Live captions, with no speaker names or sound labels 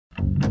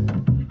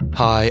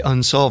Hi,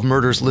 Unsolved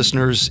Murders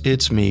listeners,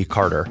 it's me,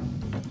 Carter.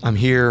 I'm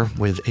here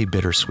with a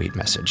bittersweet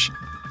message.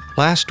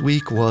 Last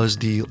week was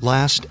the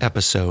last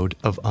episode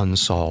of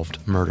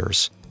Unsolved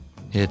Murders.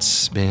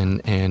 It's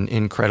been an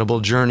incredible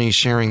journey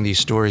sharing these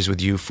stories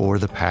with you for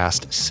the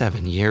past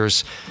 7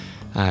 years.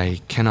 I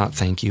cannot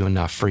thank you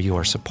enough for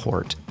your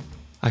support.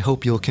 I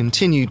hope you'll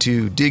continue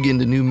to dig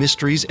into new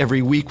mysteries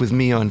every week with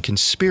me on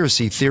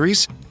conspiracy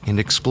theories and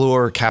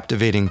explore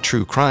captivating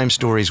true crime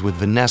stories with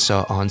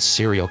Vanessa on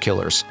serial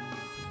killers.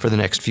 For the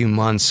next few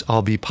months,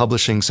 I'll be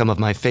publishing some of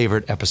my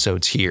favorite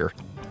episodes here.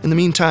 In the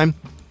meantime,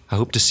 I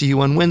hope to see you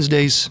on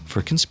Wednesdays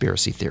for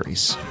conspiracy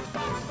theories.